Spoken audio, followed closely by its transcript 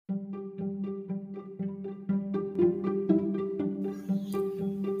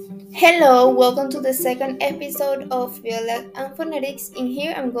Hello, welcome to the second episode of Viola and Phonetics. In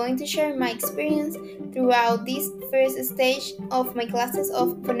here, I'm going to share my experience throughout this first stage of my classes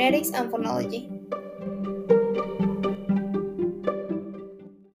of phonetics and phonology.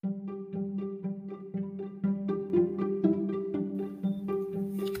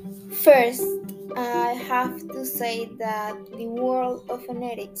 First, I have to say that the world of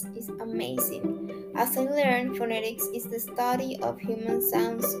phonetics is amazing. As I learned, phonetics is the study of human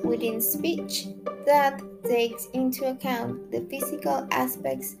sounds within speech that takes into account the physical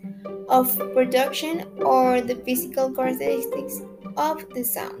aspects of production or the physical characteristics of the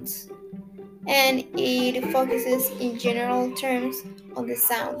sounds. And it focuses in general terms on the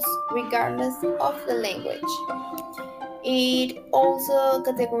sounds, regardless of the language. It also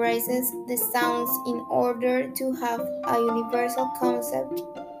categorizes the sounds in order to have a universal concept,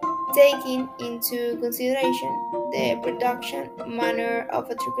 taking into consideration the production, manner of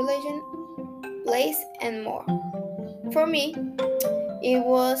articulation, place, and more. For me, it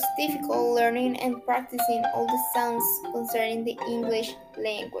was difficult learning and practicing all the sounds concerning the English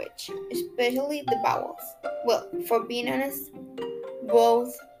language, especially the vowels. Well, for being honest,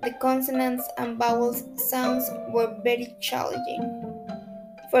 both the consonants and vowels sounds were very challenging.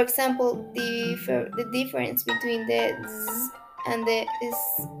 For example, the difference between the z and the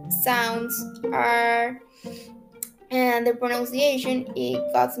s sounds are and the pronunciation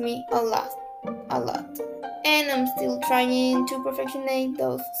it got me a lot. And I'm still trying to perfectionate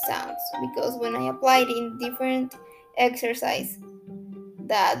those sounds because when I applied in different exercise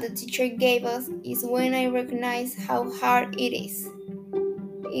that the teacher gave us is when I recognize how hard it is.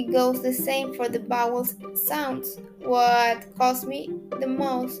 It goes the same for the vowels sounds. What cost me the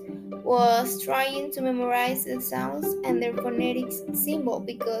most was trying to memorize the sounds and their phonetics symbol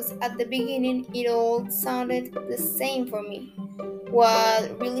because at the beginning it all sounded the same for me.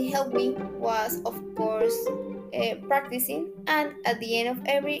 What really helped me was, of course, practicing, and at the end of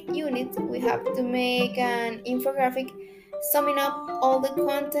every unit, we have to make an infographic summing up all the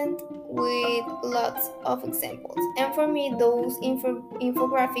content with lots of examples. And for me, those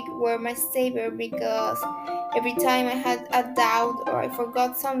infographic were my savior because every time I had a doubt or I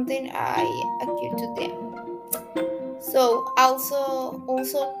forgot something, I acute to them. So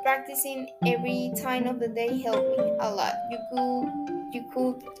also practicing every time of the day helped me a lot. You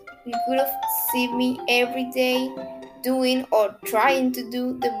could have seen me every day doing or trying to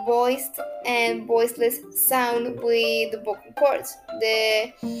do the voiced and voiceless sound with the vocal cords.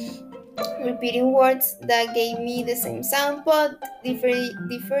 The repeating words that gave me the same sound but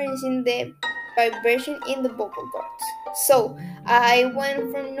differentiating the vibration in the vocal cords. So I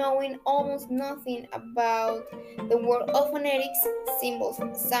went from knowing almost nothing about the world of phonetics, symbols,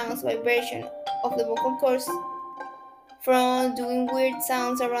 sounds, vibration of the vocal cords, from doing weird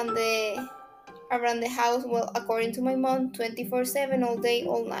sounds around the house, well, according to my mom, 24/7, all day,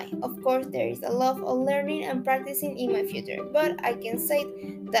 all night. Of course, there is a lot of learning and practicing in my future, but I can say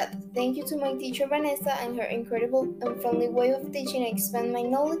that thank you to my teacher Vanessa and her incredible and friendly way of teaching and expand my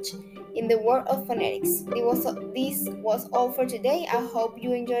knowledge in the world of phonetics. This was all for today. I hope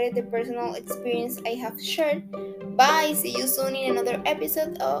you enjoyed the personal experience I have shared. Bye. See you soon in another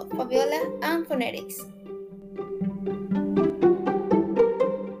episode of Fabiola and Phonetics.